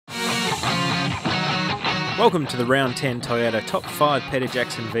Welcome to the Round 10 Toyota Top 5 Peter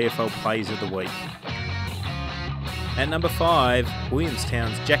Jackson VFL Plays of the Week. At number 5,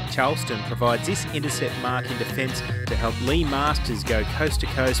 Williamstown's Jack Charleston provides this intercept mark in defence to help Leigh Masters go coast to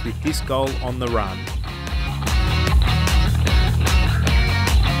coast with this goal on the run.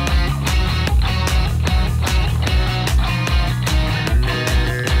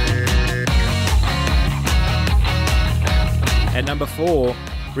 At number 4,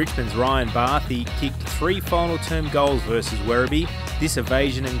 Richmond's Ryan Bathie kicked 3 final term goals versus Werribee, this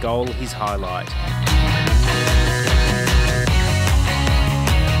evasion and goal his highlight.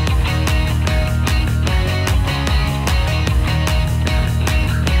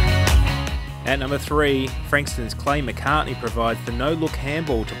 At number 3, Frankston's Clay McCartney provides the no-look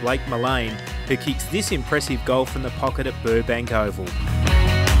handball to Blake Mullane, who kicks this impressive goal from the pocket at Burbank Oval.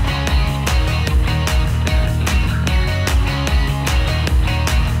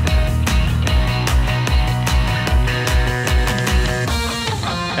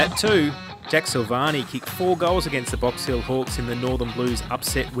 At 2, Jack Silvagni kicked 4 goals against the Box Hill Hawks in the Northern Blues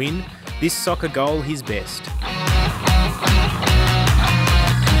upset win, this soccer goal his best.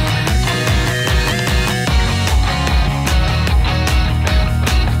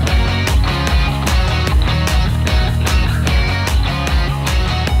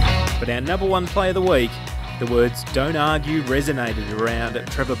 But our number 1 play of the week, the words "Don't Argue" resonated around at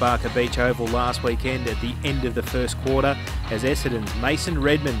Trevor Barker Beach Oval last weekend at the end of the first quarter as Essendon's Mason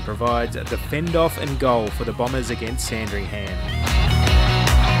Redman provides the fend-off and goal for the Bombers against Sandringham.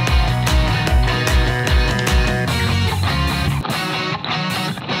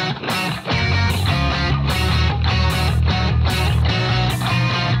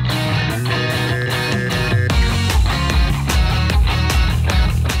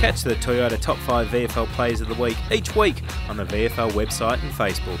 Catch the Toyota Top 5 VFL Plays of the Week each week on the VFL website and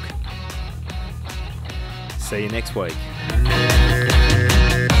Facebook. See you next week.